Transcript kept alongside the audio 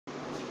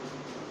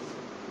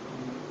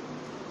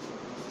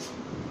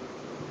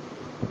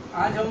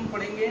आज हम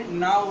पढ़ेंगे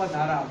नाव व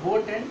धारा,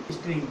 बोट एंड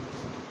स्ट्रीम।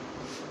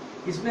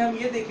 इसमें हम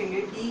ये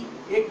देखेंगे कि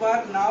एक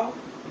बार नाव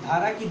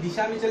धारा की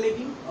दिशा में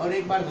चलेगी और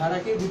एक बार धारा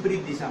के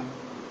विपरीत दिशा में।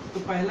 तो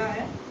पहला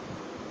है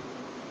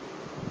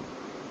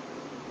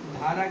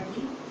धारा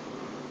की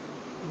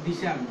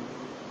दिशा में।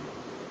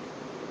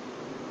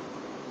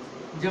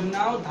 जब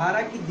नाव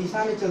धारा की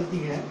दिशा में चलती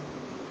है,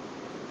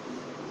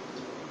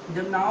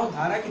 जब नाव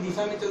धारा की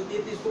दिशा में चलती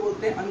है तो इसको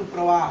बोलते हैं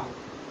अनुप्रवाह।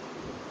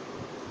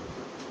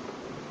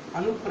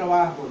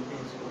 अनुप्रवाह बोलते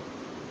हैं इसको।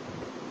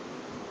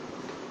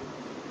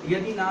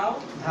 यदि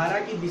नाव धारा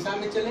की दिशा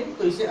में चले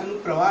तो इसे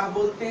अनुप्रवाह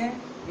बोलते हैं।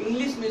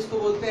 इंग्लिश में इसको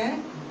बोलते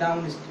हैं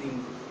डाउन स्ट्रीम।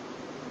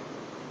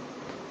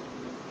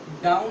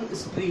 Down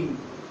stream.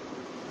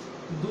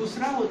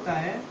 दूसरा होता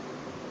है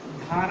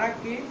धारा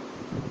के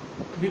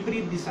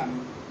विपरीत दिशा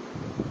में।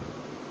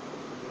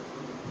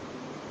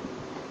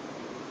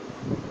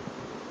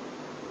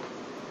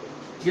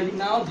 यदि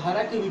नाव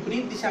धारा के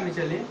विपरीत दिशा में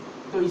चले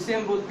तो इसे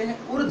हम बोलते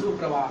हैं ऊर्ध्व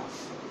प्रवाह।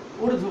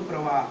 ऊर्ध्व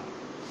प्रवाह,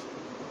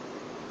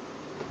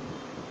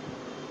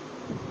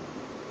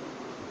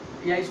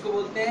 या इसको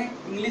बोलते हैं,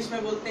 इंग्लिश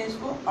में बोलते हैं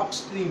इसको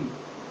अपस्ट्रीम।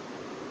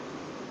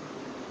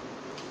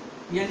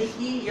 यानी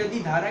कि यदि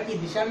धारा की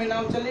दिशा में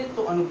नाव चले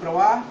तो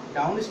अनुप्रवाह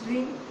डाउन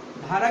स्ट्रीम,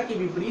 धारा की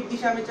विपरीत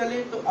दिशा में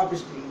चले तो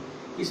अपस्ट्रीम।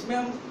 इसमें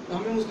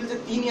हमें मुश्किल से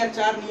 3 या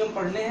 4 नियम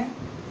पढ़ने हैं।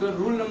 तो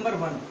रूल नंबर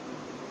 1,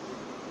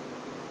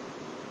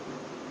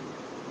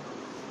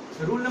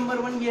 रूल नंबर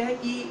 1 यह है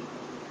कि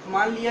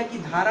मान लिया कि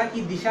धारा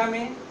की दिशा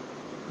में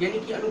यानी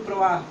कि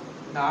अनुप्रवाह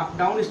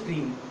डाउन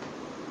स्ट्रीम,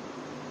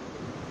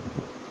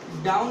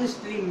 डाउन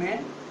स्ट्रीम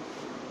में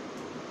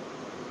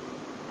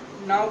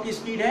नाव की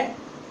स्पीड है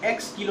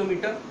x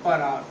kilometre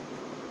per hour.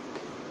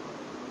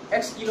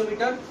 x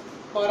kilometre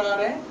per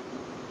hour है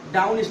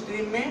डाउन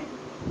स्ट्रीम में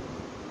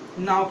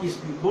नाव की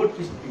स्पीड, बोट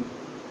की स्पीड।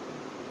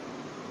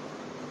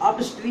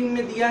 अप स्ट्रीम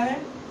में दिया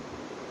है,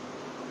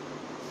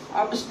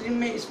 अप स्ट्रीम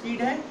में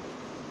स्पीड है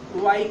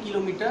y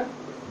किलोमीटर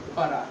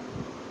पर आवर।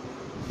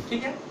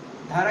 ठीक है,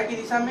 धारा की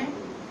दिशा में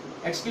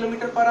x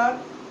किलोमीटर पर आवर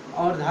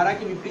और धारा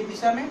की विपरीत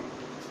दिशा में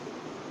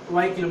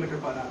y किलोमीटर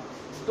पर आवर।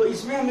 तो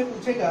इसमें हमें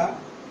पूछेगा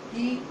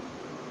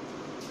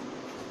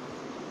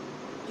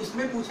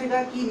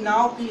कि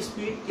नाव की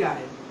स्पीड क्या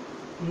है।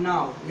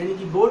 नाव यानी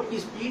कि बोट की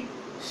स्पीड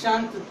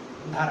शांत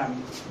धारा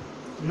में,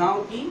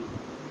 नाव की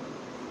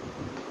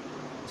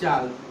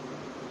चाल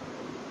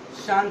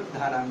शांत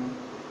धारा में,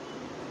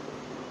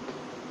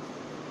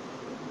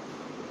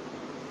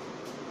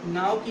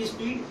 नाव की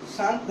स्पीड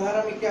शांत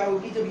धारा में क्या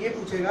होगी। जब ये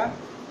पूछेगा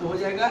तो हो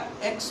जाएगा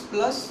x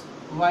प्लस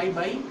वाई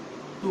बाई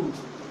 2।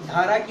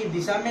 धारा की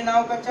दिशा में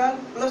नाव का चाल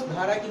प्लस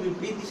धारा की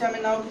विपरीत दिशा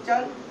में नाव की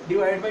चाल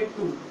डिवाइड बाई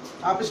 2।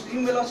 आप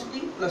stream velocity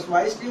plus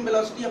Y stream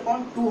velocity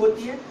upon 2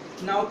 होती है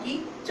नाव की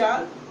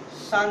चाल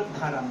शांत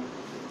धारा में।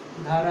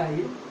 धारा है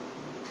ये।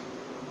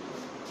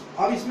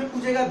 अब इसमें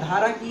पूछेगा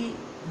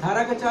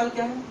धारा का चाल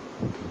क्या है।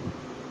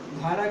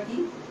 धारा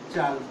की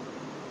चाल,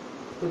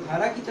 तो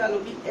धारा की चाल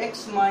होगी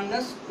x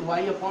minus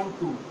Y upon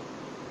 2।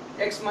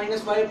 x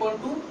minus Y upon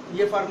 2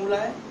 ये फार्मूला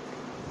है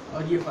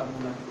और ये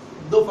फार्मूला है,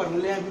 2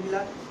 फार्मूले हैं अभी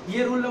मिला।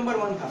 ये रूल नंबर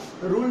 1 था।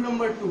 रूल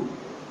नंबर 2,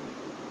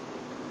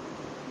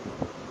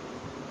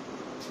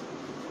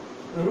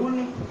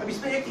 अब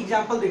इसमें एक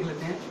एग्जांपल देख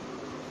लेते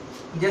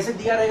हैं। जैसे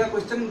दिया रहेगा,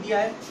 क्वेश्चन दिया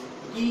है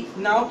कि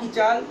नाव की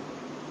चाल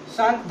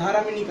शांत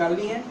धारा में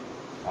निकालनी है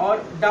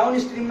और डाउन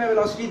स्ट्रीम में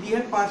वेलोसिटी दी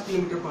है 5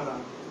 kilometre per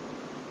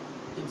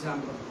hour.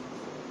 Example,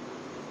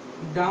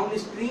 down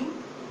stream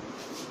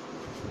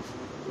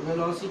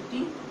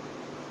velocity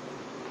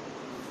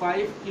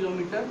 5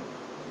 kilometre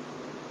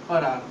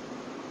per hour,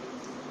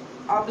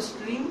 up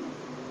stream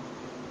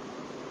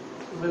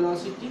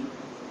velocity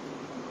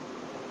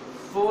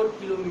 4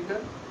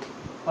 kilometre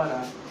per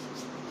hour.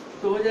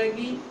 तो हो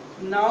जाएगी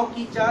नाव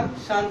की चाल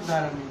शांत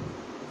धारा में,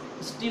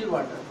 स्टिल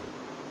वाटर,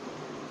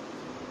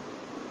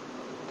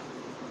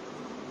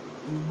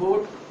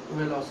 बोट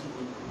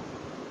वेलोसिटी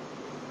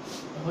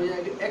हो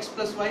जाएगी x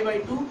प्लस वाई बाई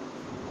 2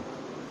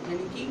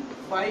 यानी कि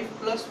 5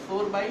 plus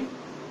 4 by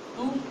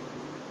 2,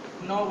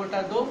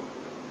 9/2,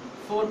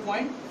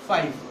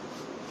 4.5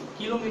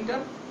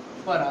 kilometre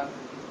per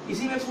hour.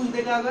 इसी में पूछ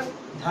देगा अगर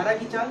धारा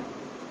की चाल,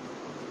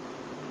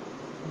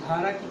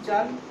 धारा की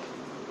चाल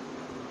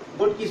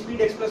बोट की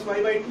speed x plus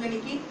Y by 2 यानी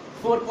कि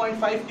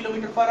 4.5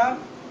 किलोमीटर पर आवर।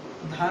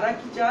 धारा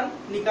की चाल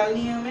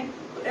निकालनी है हमें,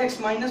 तो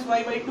x minus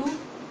Y by 2,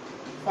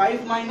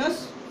 5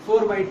 minus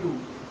 4 by 2,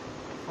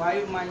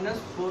 5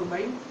 minus 4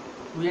 by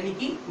 2 यानी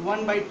कि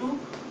 1/2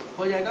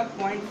 हो जाएगा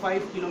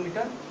 0.5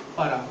 किलोमीटर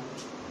पर आवर।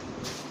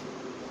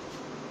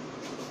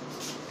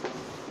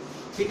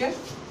 ठीक है,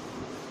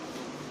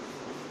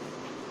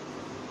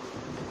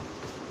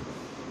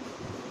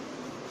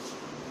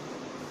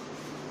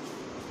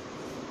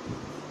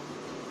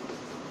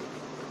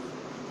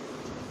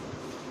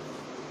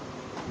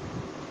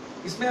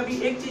 इसमें अभी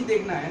एक चीज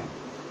देखना है,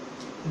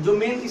 जो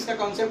मेन इसका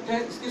कॉन्सेप्ट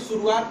है, इसकी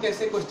शुरुआत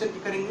कैसे क्वेश्चन की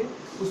करेंगे,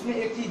 उसमें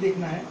एक चीज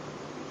देखना है।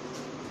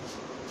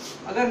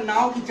 अगर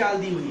नाव की चाल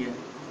दी हुई है,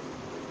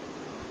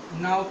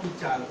 नाव की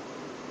चाल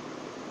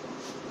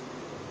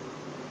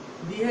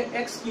दी है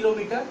x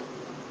kilometre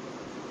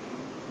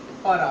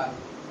per hour,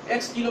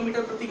 x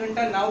kilometre प्रति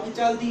घंटा नाव की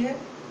चाल दी है,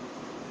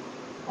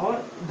 और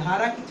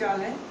धारा की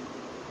चाल है,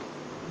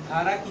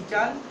 धारा की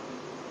चाल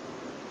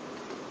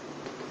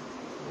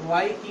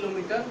y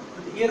किलोमीटर,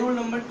 ये रूल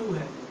नंबर 2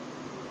 है।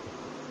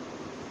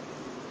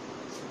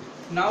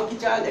 नाव की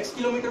चाल x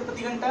किलोमीटर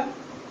प्रति घंटा,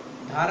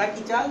 धारा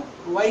की चाल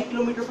y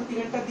किलोमीटर प्रति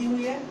घंटा दी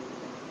हुई है।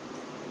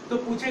 तो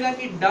पूछेगा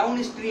कि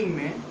डाउन स्ट्रीम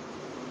में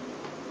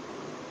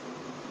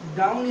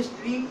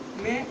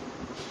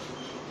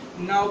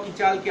नाव की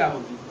चाल क्या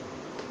होगी,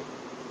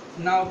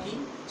 नाव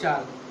की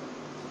चाल।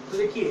 तो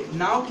देखिए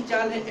नाव की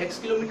चाल है x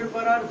किलोमीटर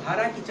पर आवर,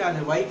 धारा की चाल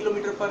है y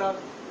kilometre per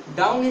hour.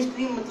 Down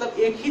stream मतलब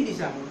एक ही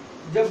दिशा में,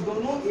 जब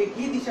दोनों एक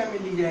ही दिशा में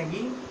ली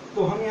जाएंगी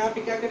तो हम यहाँ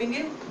पे क्या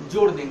करेंगे,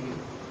 जोड़ देंगे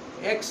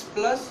x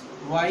plus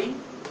y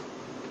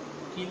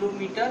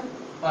kilometre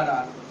per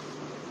hour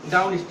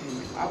down stream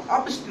में। अब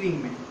अप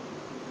स्ट्रीम में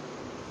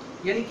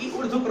यानी कि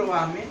ऊर्ध्व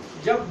प्रवाह में,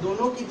 जब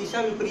दोनों की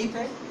दिशा विपरीत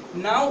है,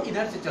 नाव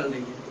इधर से चल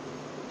रही है,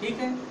 ठीक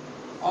है,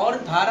 और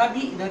धारा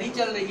भी इधर ही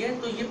चल रही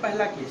है, तो ये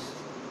पहला केस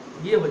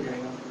ये हो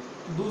जाएगा।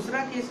 दूसरा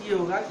केस ये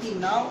होगा कि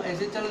नाव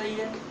ऐसे चल रही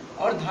है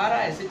और धारा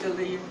ऐसे चल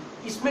रही है।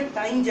 इसमें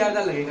टाइम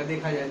ज्यादा लगेगा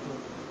देखा जाए तो,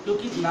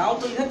 क्योंकि नाव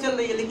तो इधर चल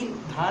रही है लेकिन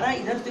धारा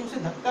इधर से उसे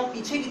धक्का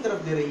पीछे की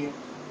तरफ दे रही है।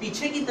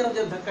 पीछे की तरफ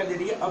जब धक्का दे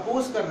रही है,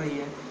 अपोज कर रही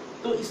है,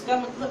 तो इसका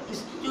मतलब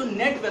इसकी जो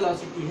नेट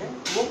वेलोसिटी है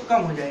वो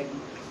कम हो जाएगी।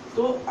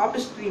 तो अप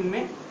स्ट्रीम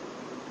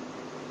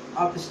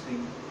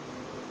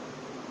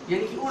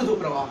यानी कि ऊर्ध्व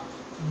प्रवाह,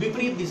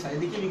 विपरीत दिशा है,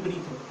 देखिए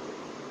विपरीत है,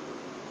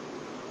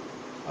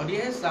 और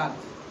यह है 7।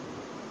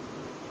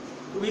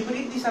 तो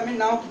विपरीत दिशा में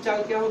नाव की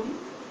चाल क्या होगी,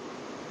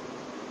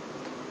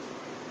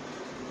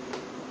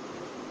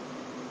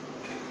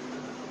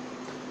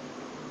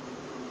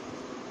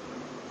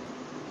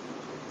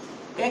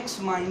 x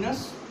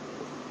माइनस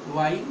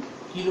वाई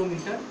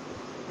किलोमीटर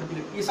प्रति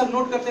घंटा। ये सब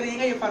नोट करते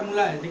रहिएगा, ये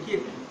फार्मूला है। देखिए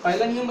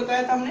पहला नियम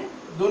बताया था हमने,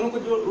 दोनों को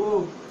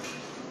जो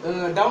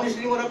डाउन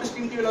स्ट्रीम और अप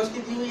स्ट्रीम की वेलोसिटी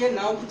दी हुई है,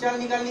 नाव की चाल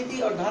निकालनी थी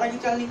और धारा की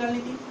चाल निकालनी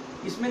थी।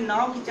 इसमें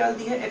नाव की चाल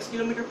दी है x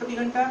किलोमीटर प्रति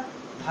घंटा,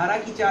 धारा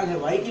की चाल है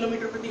y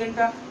किलोमीटर प्रति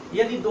घंटा।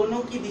 यदि दोनों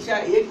की दिशा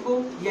एक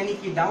हो यानी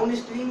कि डाउन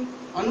स्ट्रीम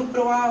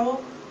अनुप्रवाह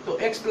हो तो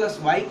x plus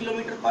Y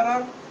kilometre per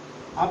hour,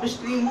 up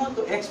stream हो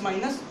तो x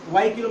minus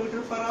Y kilometre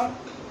per hour.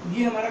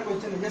 ये हमारा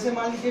क्वेश्चन है। जैसे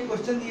मान लीजिए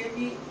क्वेश्चन दिए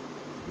कि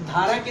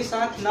धारा के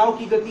साथ नाव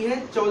की गति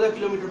है 14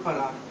 किलोमीटर पर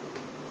आवर,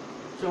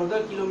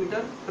 14 किलोमीटर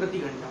प्रति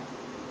घंटा,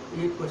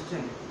 ये क्वेश्चन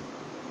है।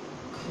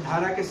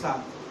 धारा के साथ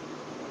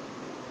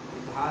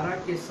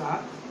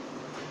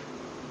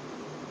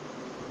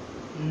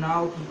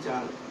नाव की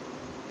चाल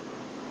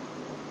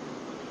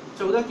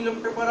 14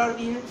 किलोमीटर पर आवर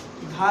दी है,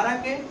 धारा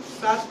के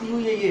साथ दी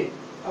हुई है ये।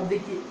 अब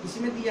देखिए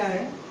इसमें दिया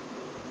है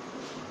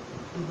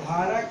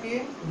धारा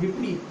के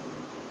विपरीत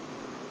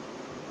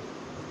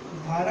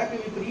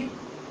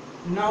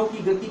नाव की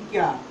गति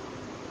क्या,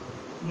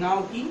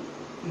 नाव की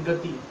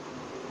गति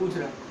पूछ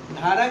रहा है,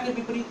 धारा के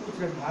विपरीत पूछ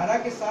रहा है। धारा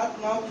के साथ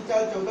नाव की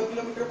चाल 14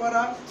 किलोमीटर पर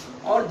आवर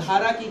और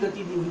धारा की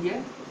गति दी हुई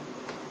है,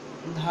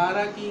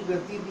 धारा की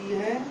गति दी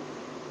है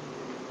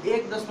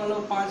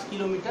 1.5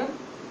 किलोमीटर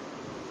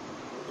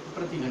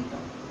प्रति घंटा।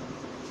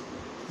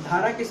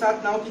 धारा के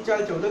साथ नाव की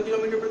चाल 14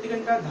 किलोमीटर प्रति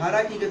घंटा,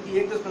 धारा की गति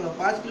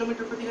 1.5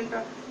 किलोमीटर प्रति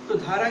घंटा। तो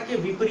धारा के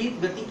विपरीत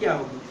गति क्या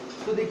होगी,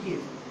 तो देखिए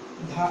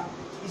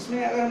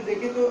इसमें अगर हम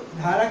देखें तो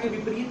धारा के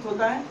विपरीत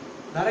होता है,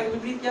 धारा के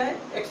विपरीत क्या है,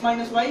 x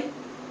माइनस वाई,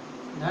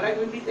 धारा के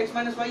विपरीत x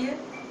माइनस वाई है।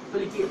 तो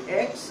लिखिए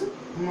x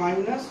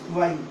माइनस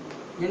वाई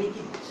यानी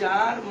कि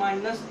 4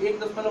 माइनस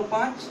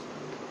 1.5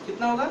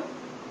 कितना होगा,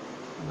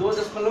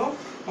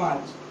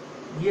 2.5।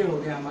 ये हो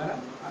गया हमारा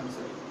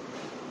आंसर,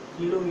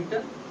 किलोमीटर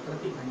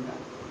प्रति घंटा।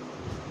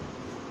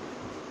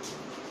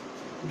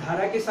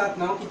 धारा के साथ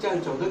नाव की चाल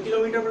 14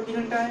 किलोमीटर प्रति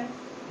घंटा है,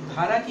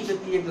 धारा की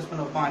गति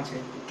 1.5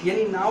 है,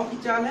 यानी नाव की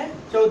चाल है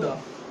 14,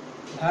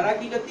 धारा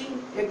की गति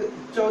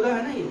 14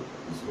 है ना, ये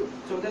इसको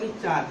 14 नहीं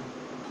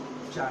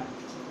 4।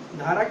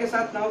 धारा के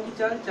साथ नाव की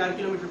चाल 4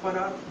 किलोमीटर पर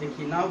आवर।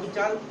 देखिए नाव की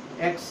चाल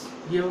x,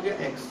 ये हो गया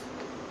x,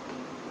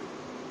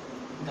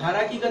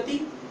 धारा की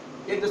गति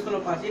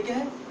 1.5, ये क्या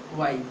है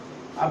y।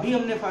 अभी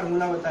हमने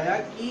फार्मूला बताया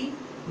कि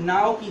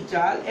नाव की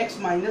चाल x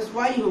माइनस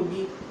वाई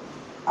होगी।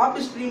 अप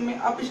स्ट्रीम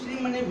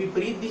माने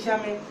विपरीत दिशा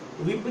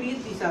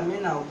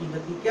में नाव की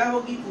गति क्या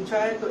होगी पूछा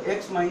है, तो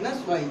x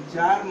माइनस वाई,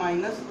 4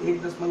 माइनस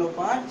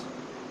 1.5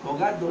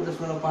 होगा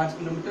 2.5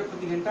 किलोमीटर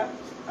प्रति घंटा।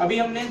 अभी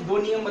हमने 2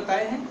 नियम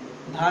बताए हैं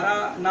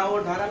धारा, नाव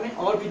और धारा में,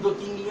 और भी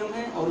 2-3 नियम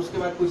हैं और उसके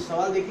बाद कुछ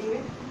सवाल देखेंगे,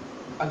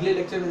 अगले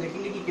लेक्चर में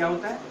देखेंगे कि क्या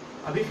होता है।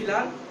 अभी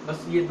फिलहाल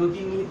बस ये 2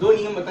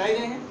 नियम बताए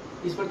गए हैं,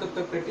 इस पर तब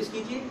तक प्रैक्टिस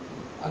कीजिए।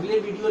 अगले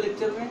वीडियो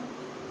लेक्चर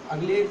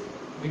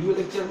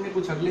में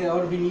कुछ अगले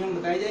और भी नियम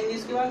बताए जाएंगे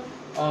इसके बाद,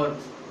 और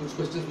कुछ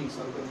क्वेश्चन भी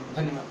सॉल्व करेंगे।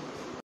 धन्यवाद।